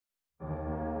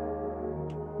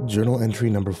Journal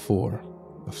entry number 4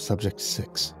 of subject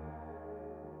 6.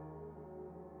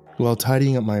 While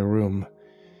tidying up my room,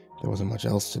 there wasn't much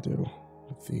else to do,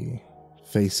 with the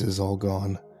faces all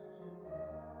gone.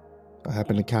 I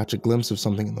happened to catch a glimpse of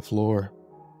something in the floor,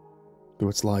 through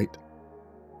its light.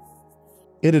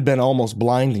 It had been almost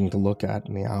blinding to look at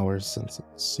in the hours since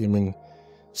its seeming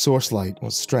source light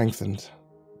was strengthened.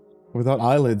 Without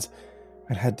eyelids,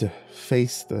 I had to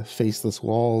face the faceless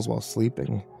walls while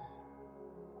sleeping.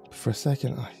 For a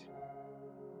second,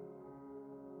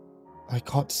 I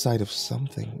caught sight of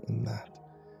something in that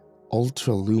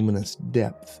ultra-luminous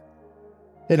depth.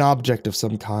 An object of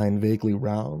some kind, vaguely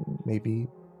round, maybe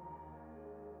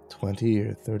 20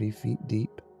 or 30 feet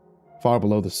deep, far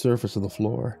below the surface of the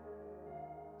floor.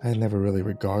 I had never really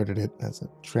regarded it as a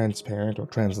transparent or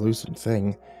translucent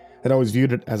thing. I'd always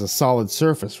viewed it as a solid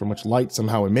surface from which light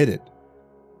somehow emitted.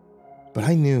 But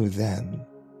I knew then,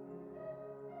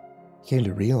 came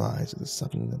to realize with a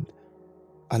sudden and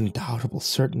undoubtable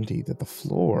certainty, that the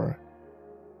floor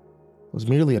was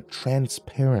merely a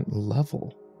transparent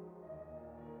level,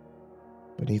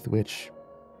 beneath which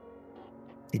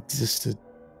existed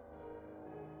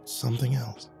something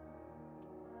else.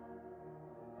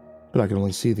 But I could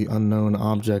only see the unknown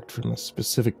object from a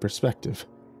specific perspective,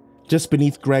 just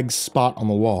beneath Greg's spot on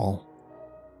the wall.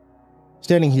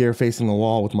 Standing here facing the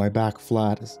wall with my back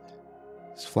flat, as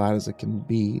flat as it can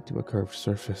be to a curved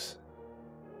surface,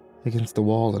 against the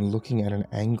wall and looking at an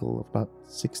angle of about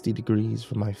 60 degrees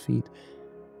from my feet,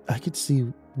 I could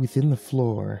see within the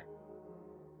floor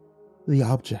the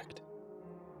object.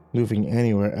 Moving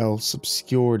anywhere else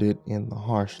obscured it in the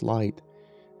harsh light,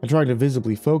 and trying to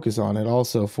visibly focus on it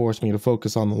also forced me to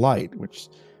focus on the light, which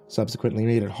subsequently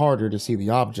made it harder to see the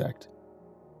object.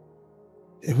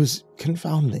 It was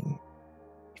confounding,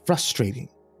 frustrating,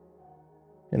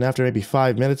 and after maybe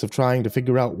 5 minutes of trying to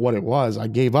figure out what it was, I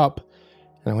gave up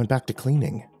and I went back to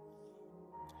cleaning,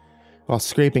 while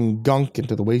scraping gunk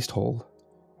into the waste hole.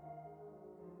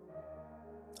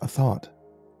 A thought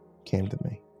came to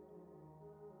me.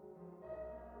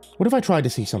 What if I tried to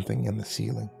see something in the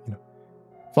ceiling,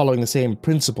 following the same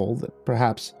principle that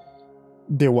perhaps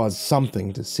there was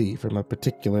something to see from a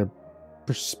particular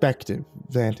perspective,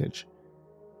 vantage?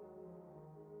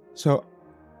 So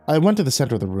I went to the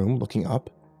center of the room, looking up,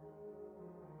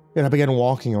 and I began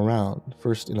walking around,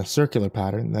 first in a circular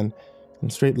pattern, then in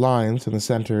straight lines in the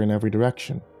center in every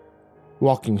direction.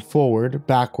 Walking forward,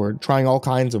 backward, trying all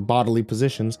kinds of bodily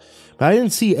positions, but I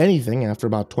didn't see anything after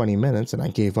about 20 minutes, and I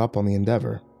gave up on the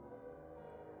endeavor.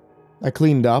 I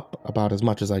cleaned up about as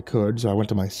much as I could, so I went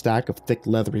to my stack of thick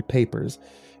leathery papers,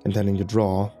 intending to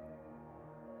draw.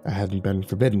 I hadn't been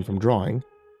forbidden from drawing.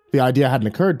 The idea hadn't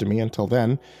occurred to me until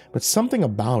then, but something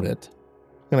about it,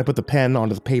 when I put the pen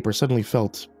onto the paper, suddenly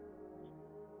felt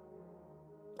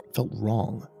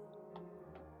wrong.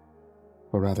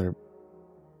 Or rather,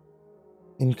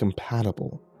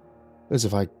 incompatible. As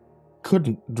if I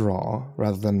couldn't draw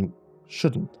rather than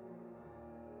shouldn't.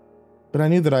 But I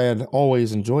knew that I had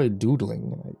always enjoyed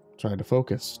doodling, and I tried to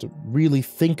focus, to really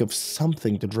think of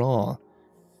something to draw.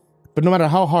 But no matter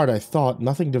how hard I thought,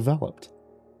 nothing developed.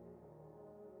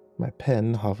 My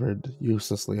pen hovered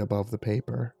uselessly above the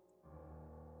paper.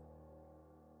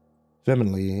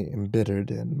 Vehemently embittered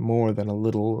and more than a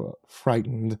little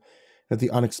frightened at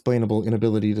the unexplainable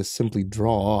inability to simply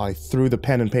draw, I threw the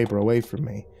pen and paper away from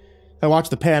me. I watched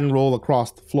the pen roll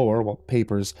across the floor while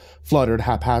papers fluttered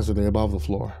haphazardly above the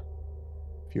floor.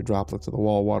 A few droplets of the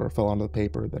wall water fell onto the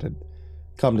paper that had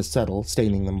come to settle,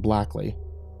 staining them blackly.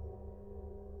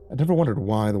 I never wondered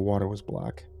why the water was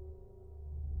black.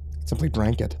 I simply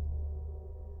drank it,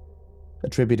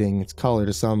 attributing its color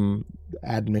to some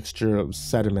admixture of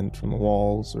sediment from the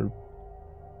walls or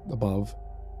above.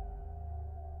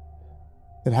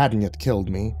 It hadn't yet killed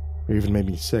me, or even made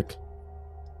me sick,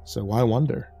 so why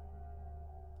wonder?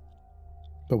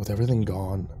 But with everything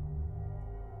gone,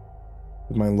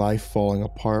 with my life falling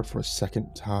apart for a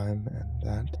second time, and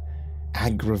that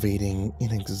aggravating,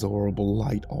 inexorable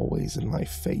light always in my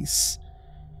face,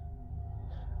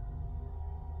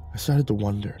 I started to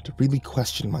wonder, to really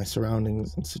question my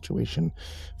surroundings and situation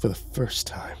for the first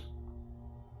time.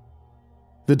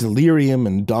 The delirium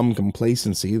and dumb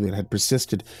complacency that had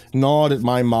persisted, gnawed at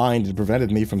my mind and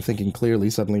prevented me from thinking clearly,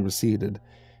 suddenly receded,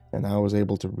 and I was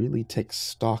able to really take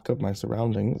stock of my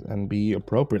surroundings and be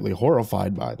appropriately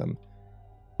horrified by them.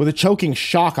 With a choking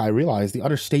shock, I realized the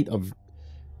utter state of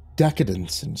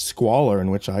decadence and squalor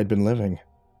in which I had been living.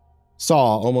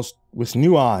 Saw, almost with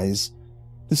new eyes,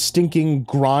 the stinking,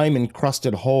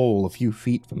 grime-encrusted hole a few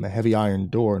feet from the heavy iron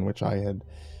door in which I had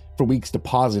for weeks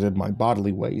deposited my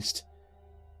bodily waste.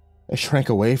 I shrank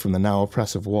away from the now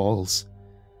oppressive walls,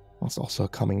 whilst also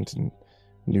coming to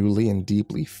newly and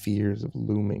deeply fears of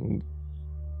looming,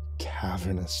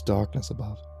 cavernous darkness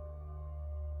above.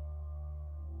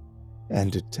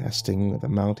 And detesting the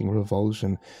mounting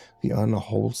revulsion, the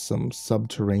unwholesome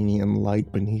subterranean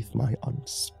light beneath my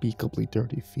unspeakably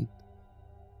dirty feet.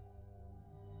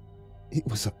 It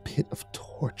was a pit of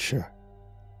torture,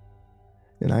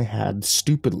 and I had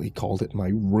stupidly called it my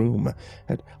room,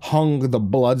 had hung the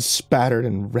blood-spattered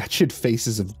and wretched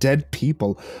faces of dead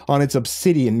people on its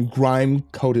obsidian,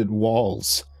 grime-coated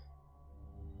walls.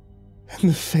 And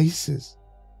the faces.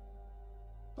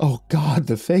 Oh God,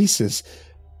 the faces.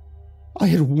 I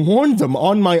had worn them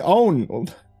on my own.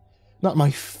 Not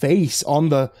my face, on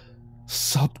the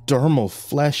subdermal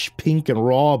flesh, pink and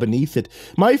raw beneath it.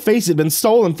 My face had been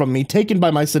stolen from me, taken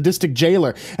by my sadistic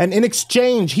jailer, and in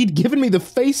exchange he'd given me the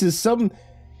faces, some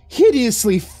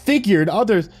hideously figured,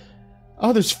 others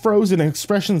frozen in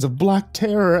expressions of black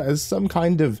terror as some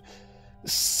kind of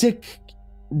sick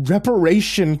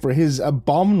reparation for his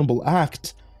abominable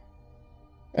act.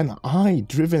 And I,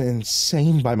 driven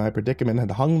insane by my predicament,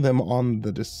 had hung them on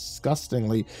the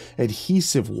disgustingly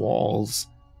adhesive walls.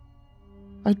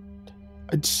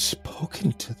 I'd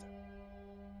spoken to them,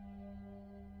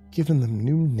 given them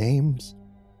new names,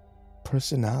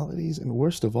 personalities, and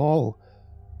worst of all,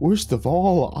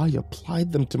 I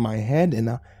applied them to my head,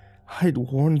 and I'd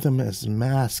worn them as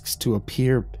masks to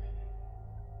appear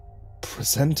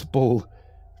presentable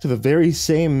to the very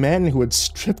same men who had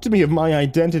stripped me of my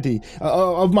identity,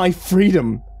 of my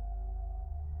freedom.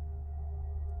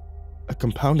 A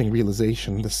compounding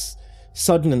realization, this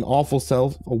sudden and awful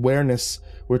self-awareness,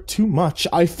 were too much.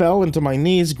 I fell into my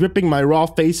knees, gripping my raw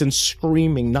face and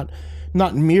screaming,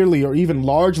 not merely or even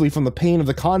largely from the pain of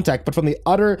the contact, but from the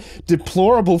utter,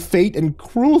 deplorable fate and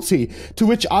cruelty to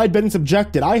which I'd been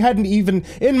subjected. I hadn't even,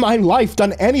 in my life,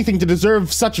 done anything to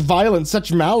deserve such violence,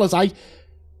 such malice. I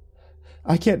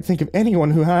can't think of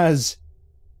anyone who has.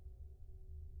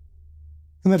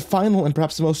 And that final and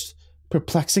perhaps the most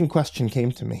perplexing question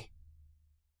came to me.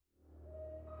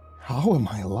 How am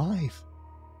I alive?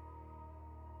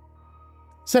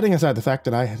 Setting aside the fact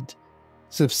that I had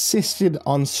subsisted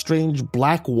on strange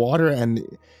black water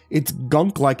and its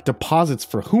gunk-like deposits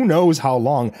for who knows how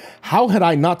long, how had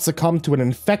I not succumbed to an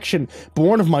infection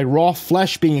born of my raw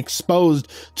flesh being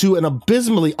exposed to an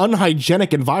abysmally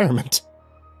unhygienic environment?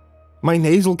 My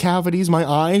nasal cavities, my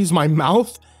eyes, my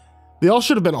mouth, they all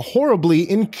should have been horribly,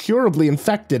 incurably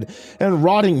infected and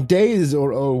rotting days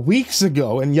or weeks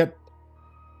ago, and yet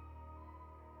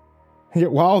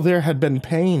while there had been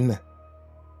pain,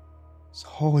 it's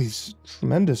always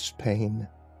tremendous pain,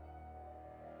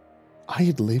 I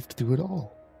had lived through it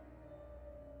all.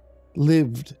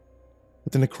 Lived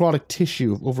with the necrotic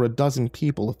tissue of over a dozen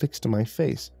people affixed to my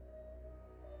face,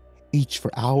 each for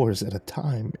hours at a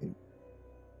time.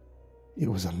 It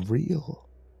was unreal,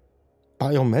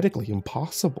 biomedically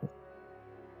impossible.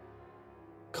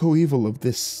 Coeval of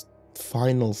this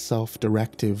final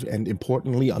self-directive and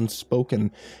importantly unspoken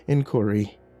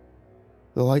inquiry,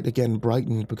 the light again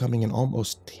brightened, becoming an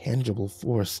almost tangible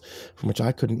force from which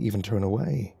I couldn't even turn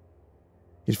away.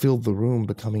 It filled the room,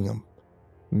 becoming a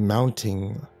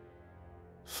mounting,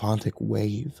 phonic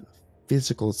wave of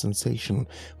physical sensation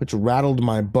which rattled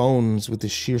my bones with the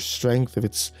sheer strength of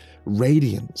its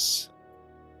radiance.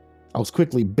 I was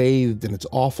quickly bathed in its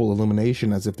awful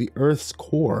illumination, as if the Earth's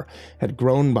core had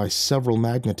grown by several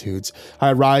magnitudes.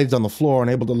 I writhed on the floor,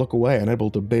 unable to look away,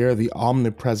 unable to bear the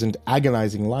omnipresent,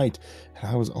 agonizing light, and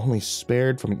I was only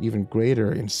spared from an even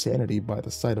greater insanity by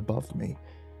the sight above me,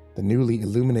 the newly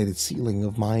illuminated ceiling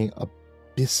of my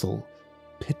abyssal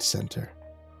pit center.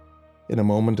 In a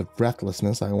moment of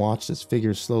breathlessness, I watched its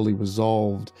figure slowly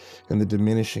resolved in the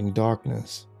diminishing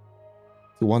darkness,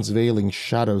 the once veiling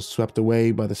shadows swept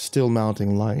away by the still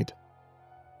mounting light.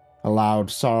 A loud,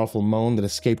 sorrowful moan that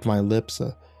escaped my lips,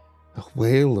 a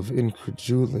wail of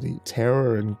incredulity,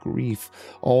 terror, and grief,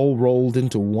 all rolled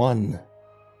into one.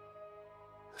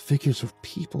 The figures of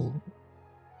people,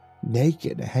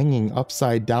 naked, hanging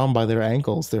upside down by their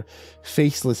ankles, their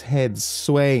faceless heads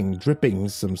swaying, dripping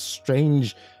some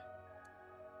strange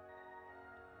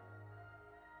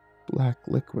black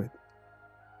liquid.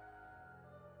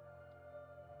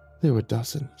 There were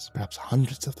dozens, perhaps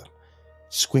hundreds of them,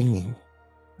 swinging,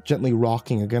 gently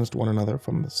rocking against one another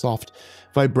from the soft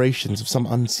vibrations of some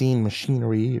unseen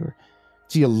machinery or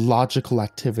geological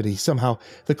activity. Somehow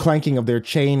the clanking of their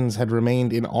chains had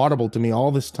remained inaudible to me all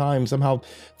this time. Somehow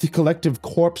the collective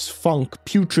corpse funk,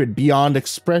 putrid beyond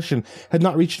expression, had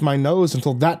not reached my nose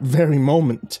until that very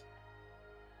moment.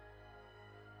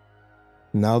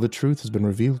 Now the truth has been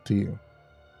revealed to you.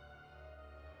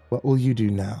 What will you do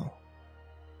now?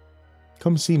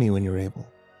 Come see me when you're able.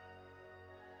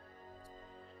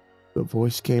 The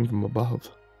voice came from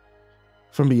above,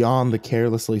 from beyond the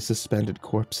carelessly suspended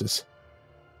corpses.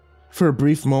 For a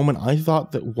brief moment, I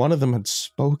thought that one of them had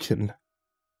spoken.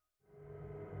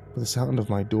 But the sound of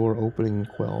my door opening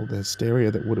quelled the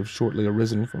hysteria that would have shortly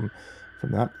arisen from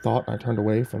that thought. I turned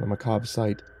away from the macabre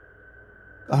sight.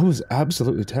 I was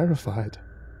absolutely terrified,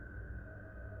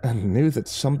 and knew that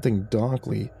something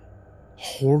darkly,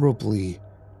 horribly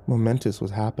momentous was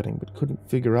happening, but couldn't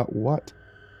figure out what.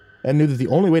 And knew that the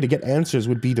only way to get answers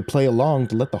would be to play along,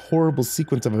 to let the horrible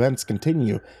sequence of events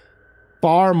continue.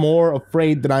 Far more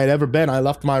afraid than I had ever been, I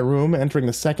left my room, entering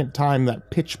the second time that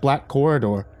pitch-black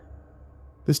corridor.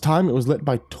 This time it was lit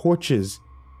by torches,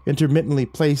 intermittently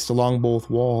placed along both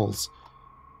walls.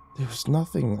 There was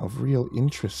nothing of real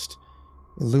interest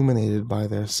illuminated by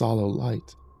their sallow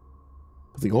light,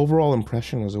 but the overall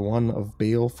impression was one of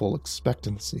baleful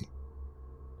expectancy.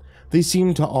 They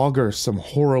seemed to augur some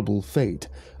horrible fate,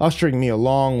 ushering me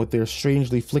along with their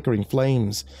strangely flickering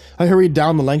flames. I hurried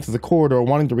down the length of the corridor,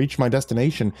 wanting to reach my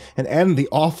destination and end the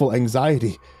awful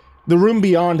anxiety. The room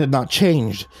beyond had not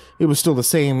changed. It was still the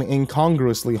same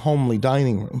incongruously homely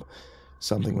dining room,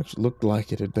 something which looked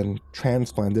like it had been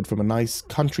transplanted from a nice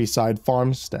countryside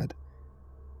farmstead.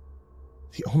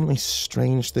 The only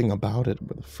strange thing about it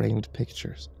were the framed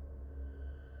pictures,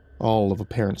 all of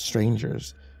apparent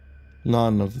strangers.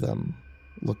 None of them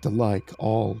looked alike,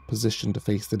 all positioned to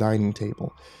face the dining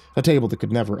table, a table that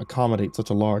could never accommodate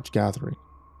such a large gathering.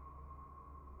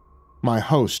 My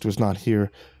host was not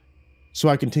here, so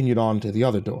I continued on to the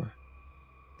other door,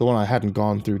 the one I hadn't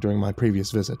gone through during my previous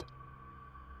visit.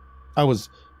 I was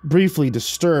briefly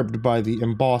disturbed by the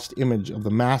embossed image of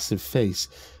the massive face,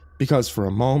 because for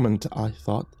a moment I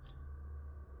thought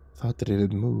that it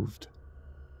had moved,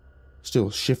 still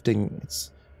shifting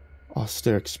its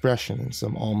austere expression in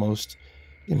some almost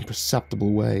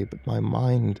imperceptible way, but my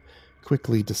mind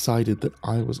quickly decided that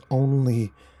I was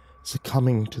only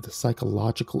succumbing to the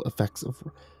psychological effects of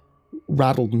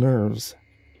rattled nerves.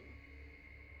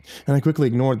 And I quickly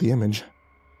ignored the image.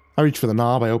 I reached for the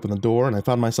knob, I opened the door, and I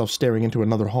found myself staring into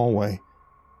another hallway.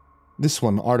 This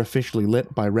one artificially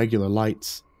lit by regular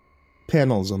lights,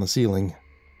 panels on the ceiling.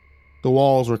 The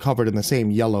walls were covered in the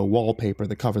same yellow wallpaper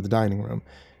that covered the dining room,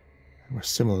 were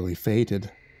similarly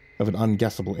faded, of an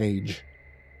unguessable age.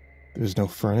 There was no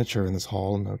furniture in this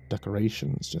hall, no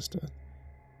decorations, just a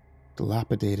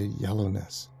dilapidated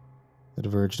yellowness that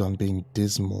verged on being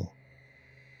dismal,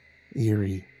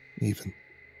 eerie, even.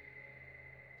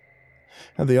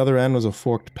 At the other end was a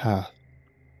forked path,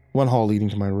 one hall leading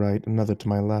to my right, another to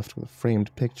my left, with a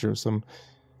framed picture of some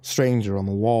stranger on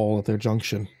the wall at their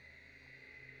junction.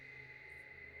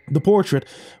 The portrait,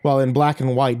 while in black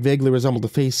and white, vaguely resembled a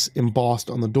face embossed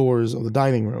on the doors of the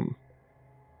dining room.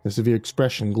 The severe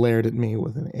expression glared at me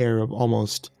with an air of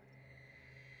almost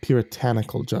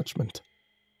puritanical judgment.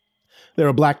 There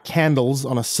were black candles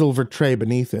on a silver tray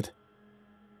beneath it,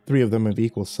 3 of them of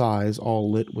equal size,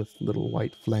 all lit with little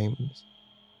white flames.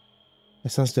 I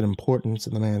sensed an importance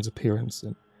in the man's appearance,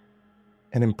 and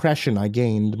an impression I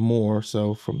gained more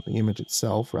so from the image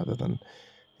itself rather than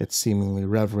its seemingly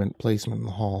reverent placement in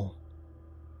the hall.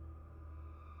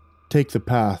 "Take the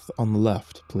path on the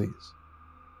left, please."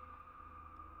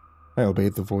 I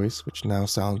obeyed the voice, which now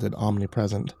sounded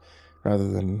omnipresent, rather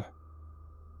than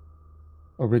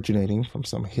originating from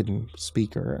some hidden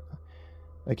speaker.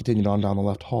 I continued on down the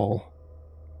left hall.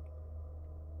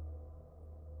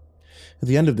 At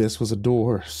the end of this was a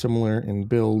door, similar in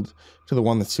build to the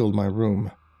one that sealed my room.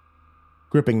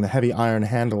 Gripping the heavy iron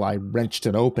handle, I wrenched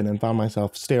it open and found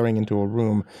myself staring into a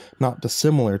room not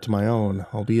dissimilar to my own,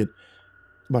 albeit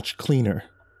much cleaner.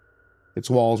 Its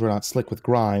walls were not slick with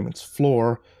grime, its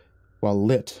floor, while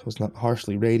lit, was not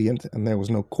harshly radiant, and there was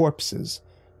no corpses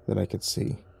that I could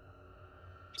see,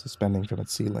 suspending from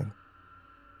its ceiling.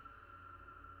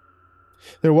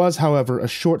 There was, however, a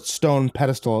short stone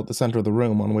pedestal at the center of the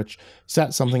room on which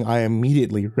sat something I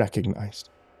immediately recognized.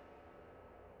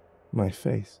 My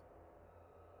face.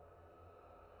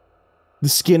 The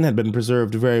skin had been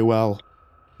preserved very well,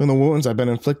 and the wounds I'd been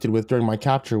inflicted with during my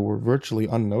capture were virtually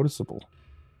unnoticeable.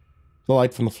 The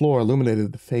light from the floor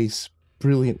illuminated the face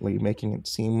brilliantly, making it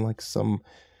seem like some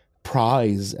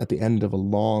prize at the end of a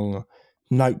long,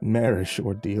 nightmarish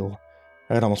ordeal.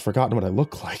 I had almost forgotten what I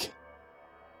looked like.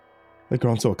 I'd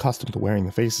grown so accustomed to wearing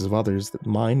the faces of others that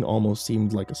mine almost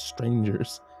seemed like a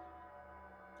stranger's.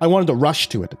 I wanted to rush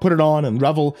to it, to put it on and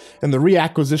revel in the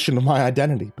reacquisition of my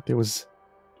identity, but there was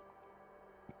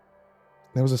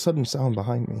a sudden sound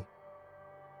behind me.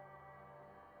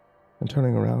 And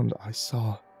turning around, I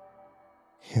saw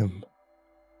Him.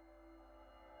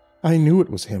 I knew it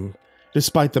was him.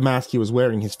 Despite the mask he was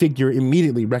wearing, his figure,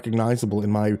 immediately recognizable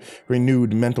in my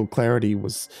renewed mental clarity,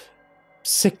 was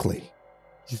sickly,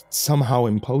 yet somehow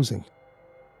imposing,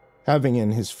 having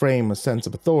in his frame a sense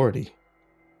of authority.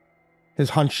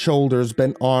 His hunched shoulders,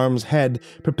 bent arms, head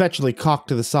perpetually cocked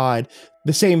to the side,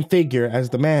 the same figure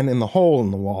as the man in the hole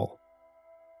in the wall.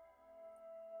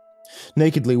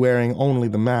 Nakedly wearing only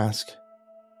the mask.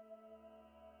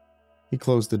 He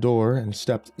closed the door and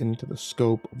stepped into the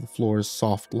scope of the floor's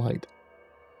soft light.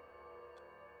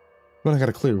 When I got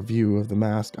a clear view of the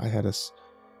mask, I had a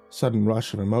sudden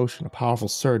rush of emotion, a powerful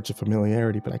surge of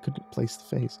familiarity, but I couldn't place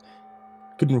the face.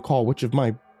 Couldn't recall which of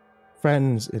my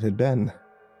friends it had been.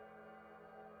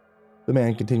 The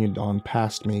man continued on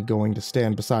past me, going to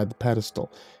stand beside the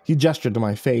pedestal. He gestured to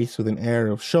my face with an air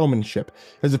of showmanship,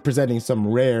 as if presenting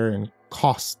some rare and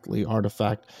costly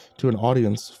artifact to an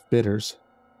audience of bidders.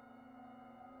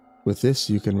 With this,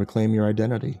 you can reclaim your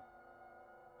identity.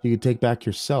 You can take back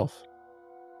yourself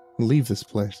and leave this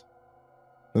place.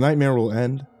 The nightmare will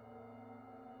end,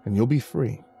 and you'll be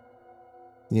free.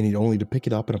 You need only to pick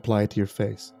it up and apply it to your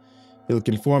face. It'll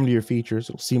conform to your features,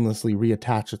 it'll seamlessly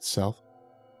reattach itself.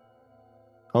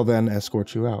 I'll then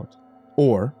escort you out.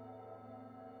 Or,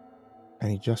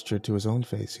 and he gestured to his own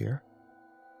face here,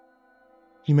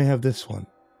 you may have this one.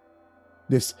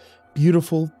 This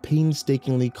beautiful,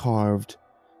 painstakingly carved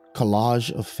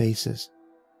collage of faces.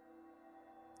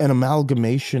 An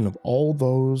amalgamation of all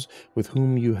those with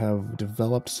whom you have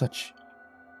developed such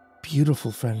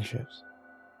beautiful friendships.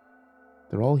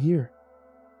 They're all here,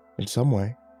 in some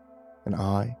way. An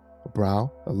eye, a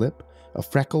brow, a lip, a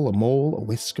freckle, a mole, a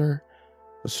whisker,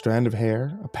 a strand of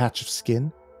hair, a patch of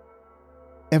skin.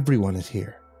 Everyone is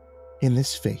here, in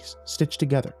this face, stitched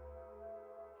together.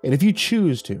 And if you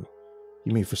choose to,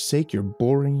 you may forsake your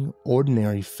boring,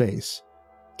 ordinary face,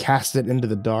 cast it into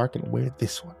the dark, and wear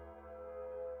this one.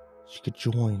 You could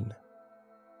join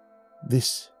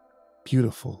this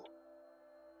beautiful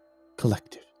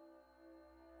collective.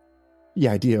 The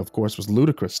idea, of course, was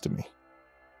ludicrous to me.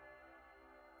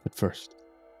 At first,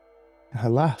 I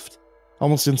laughed,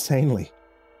 almost insanely.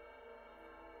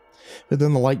 But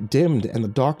then the light dimmed, and the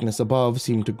darkness above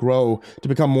seemed to grow, to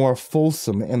become more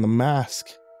fulsome, and the mask,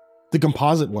 the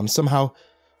composite one, somehow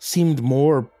seemed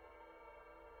more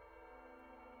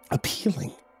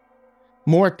appealing,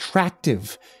 more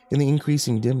attractive in the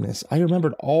increasing dimness. I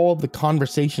remembered all the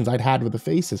conversations I'd had with the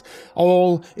faces,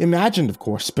 all imagined, of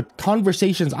course, but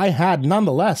conversations I had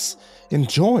nonetheless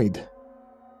enjoyed.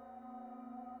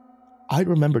 I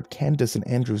remembered Candace and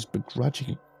Andrew's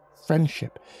begrudging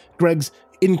friendship, Greg's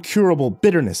incurable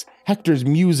bitterness, Hector's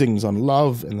musings on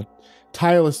love, and the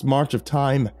tireless march of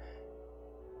time.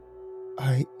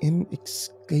 I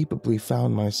inescapably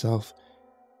found myself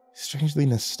strangely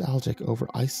nostalgic over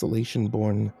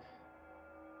isolation-born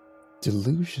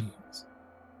delusions,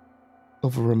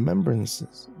 over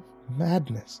remembrances of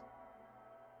madness.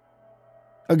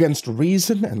 Against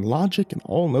reason and logic and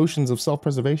all notions of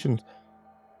self-preservation,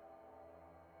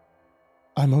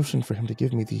 I motioned for him to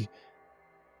give me the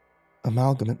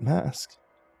amalgamate mask,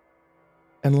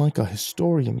 and like a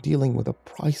historian dealing with a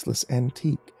priceless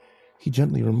antique, he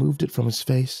gently removed it from his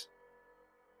face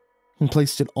and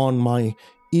placed it on my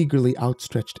eagerly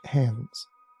outstretched hands.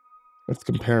 With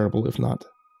comparable, if not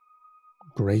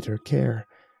greater care,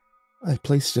 I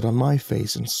placed it on my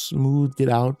face and smoothed it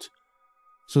out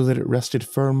so that it rested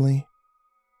firmly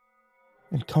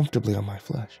and comfortably on my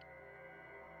flesh.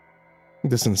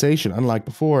 The sensation, unlike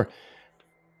before,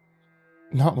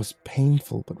 not was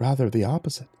painful, but rather the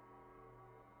opposite.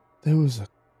 There was a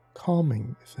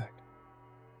calming effect.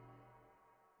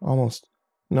 Almost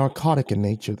narcotic in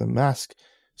nature, the mask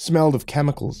smelled of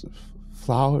chemicals, of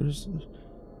flowers, of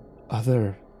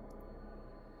other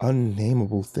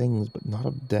unnameable things, but not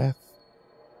of death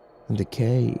and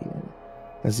decay.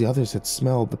 As the others had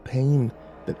smelled, the pain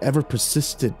that ever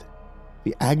persisted,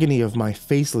 the agony of my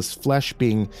faceless flesh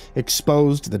being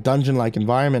exposed to the dungeon-like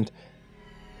environment,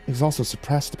 it was also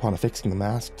suppressed upon affixing the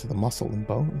mask to the muscle and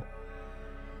bone.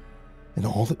 And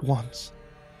all at once,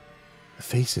 the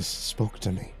faces spoke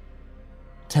to me,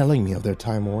 telling me of their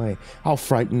time away, how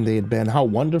frightened they had been, how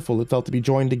wonderful it felt to be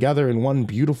joined together in one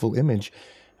beautiful image.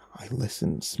 I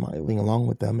listened, smiling along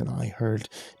with them, and I heard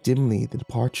dimly the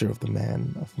departure of the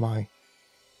man, of my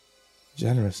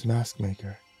generous mask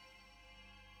maker.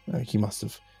 He must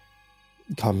have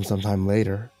come sometime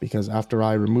later, because after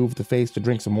I removed the face to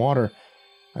drink some water,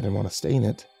 I didn't want to stain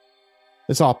it.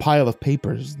 I saw a pile of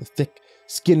papers, the thick,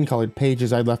 skin-colored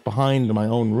pages I'd left behind in my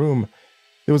own room.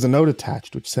 There was a note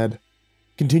attached which said,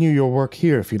 "Continue your work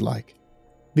here if you'd like.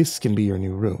 This can be your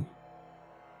new room."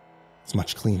 It's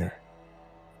much cleaner.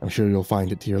 I'm sure you'll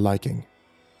find it to your liking.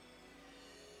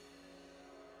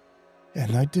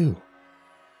 And I do.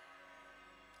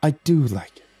 I do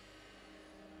like it.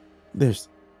 There's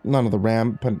none of the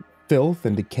rampant filth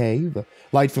and decay. The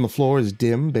light from the floor is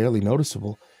dim, barely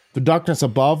noticeable. The darkness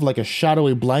above like a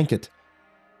shadowy blanket.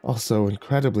 Also,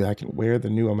 incredibly, I can wear the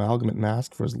new amalgamate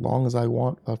mask for as long as I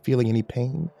want without feeling any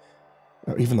pain,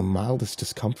 or even the mildest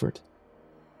discomfort.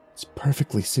 It's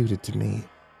perfectly suited to me.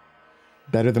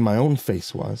 Better than my own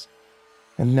face was.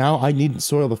 And now I needn't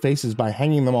soil the faces by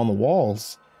hanging them on the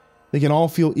walls. They can all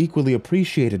feel equally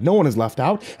appreciated. No one is left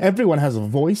out. Everyone has a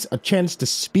voice, a chance to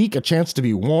speak, a chance to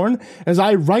be worn. As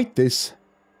I write this,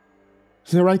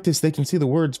 they can see the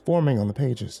words forming on the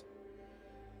pages.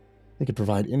 They could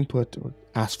provide input or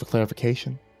ask for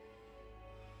clarification.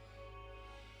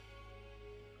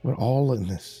 We're all in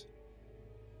this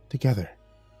together.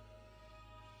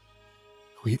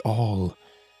 We all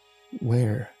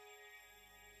wear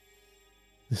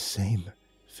the same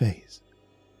face.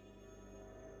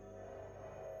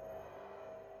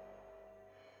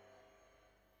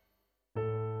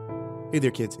 Hey there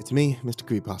kids, it's me,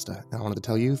 MrCreepyPasta, and I wanted to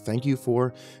tell you thank you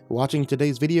for watching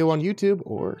today's video on YouTube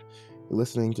or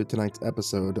listening to tonight's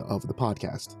episode of the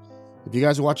podcast. If you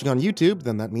guys are watching on YouTube,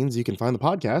 then that means you can find the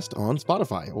podcast on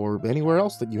Spotify or anywhere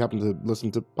else that you happen to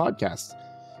listen to podcasts.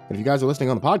 And if you guys are listening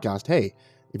on the podcast, hey,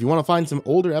 if you want to find some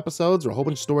older episodes or a whole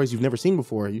bunch of stories you've never seen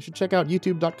before, you should check out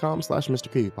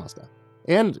youtube.com/MrCreepyPasta.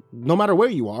 And no matter where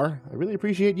you are, I really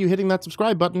appreciate you hitting that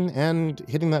subscribe button and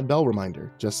hitting that bell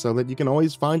reminder, just so that you can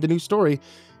always find a new story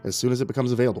as soon as it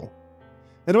becomes available.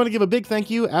 And I want to give a big thank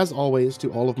you, as always,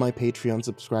 to all of my Patreon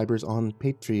subscribers on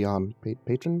Patreon.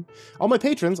 All my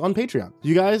patrons on Patreon.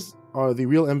 You guys are the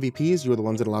real MVPs. You're the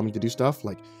ones that allow me to do stuff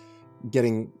like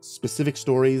getting specific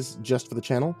stories just for the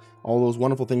channel. All those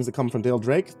wonderful things that come from Dale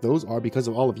Drake, those are because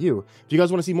of all of you. If you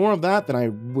guys want to see more of that, then I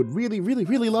would really, really,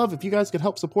 really love if you guys could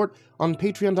help support on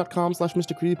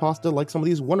patreon.com/MrCreepyPasta, like some of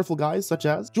these wonderful guys, such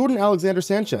as Jordan Alexander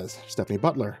Sanchez, Stephanie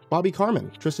Butler, Bobby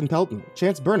Karman, Tristain Pelton,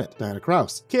 Chance Burnett, Diana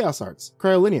Kraus, KhaosArts,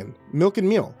 Kryolinian, Milk and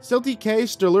Miel, Celty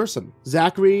Sturloson,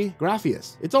 Zachary,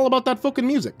 Graffius, It's All About That Fucking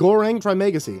Music, Goreng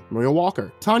Trimagasi, Maria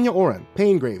Walker, Tonya Oran,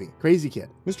 Paingravy, Krazy Kid,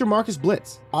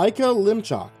 MrMarcusBlitz, Aika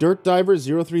Limchoc, Dirt Diver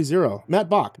 030, Matt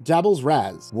Bach, Jabbles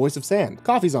Raz, Voice of Sand,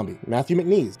 Coffee Zombie, Matthew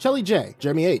McNeese, Shelly J,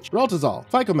 Jeremy H, Raltazal,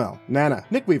 Ficomel, Nana,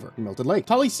 Nick Weaver, Melted Lake,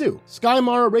 Tolly Sue, Sky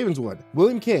Mara Ravenswood,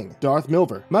 William King, Darth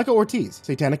Milver, Micah Ortiz,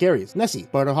 Satanic Aries, Nessie,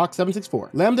 Barterhawk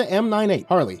 764, Lambda M98,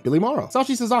 Harley, Billy Morrow,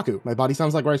 Sashi Suzaku, My Body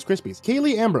Sounds Like Rice Krispies,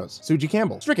 Kaylee Ambrose, Suji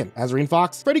Campbell, Stricken, Azarine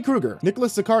Fox, Freddy Krueger,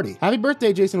 Nicholas Sicardi, Happy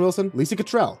Birthday Jason Wilson, Lisa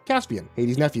Cottrell, Caspian,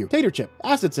 Hades Nephew, Tater Chip,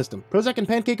 Acid System, Prozac and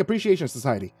Pancake Appreciation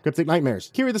Society, Cryptic Nightmares,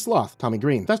 Kiri the Sloth, Tommy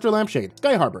Green, Fester Lampshade,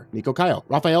 Sky Harbor, Nico Kyle,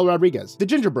 Rafael Rodriguez, The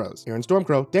Ginger Bros, Aaron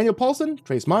Stormcrow, Daniel Paulson,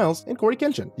 Trace Miles, and Corey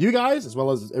Kenshin. You guys, as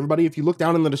well as everybody if you look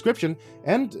down in the description,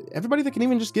 and everybody that can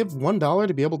even just give $1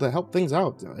 to be able to help things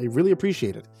out. I really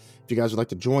appreciate it. If you guys would like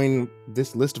to join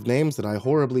this list of names that I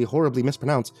horribly, horribly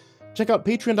mispronounce, check out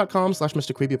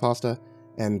patreon.com/MrCreepyPasta.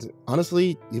 And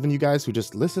honestly, even you guys who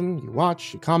just listen, you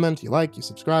watch, you comment, you like, you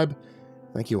subscribe,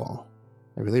 thank you all.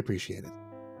 I really appreciate it.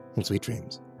 And sweet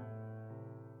dreams.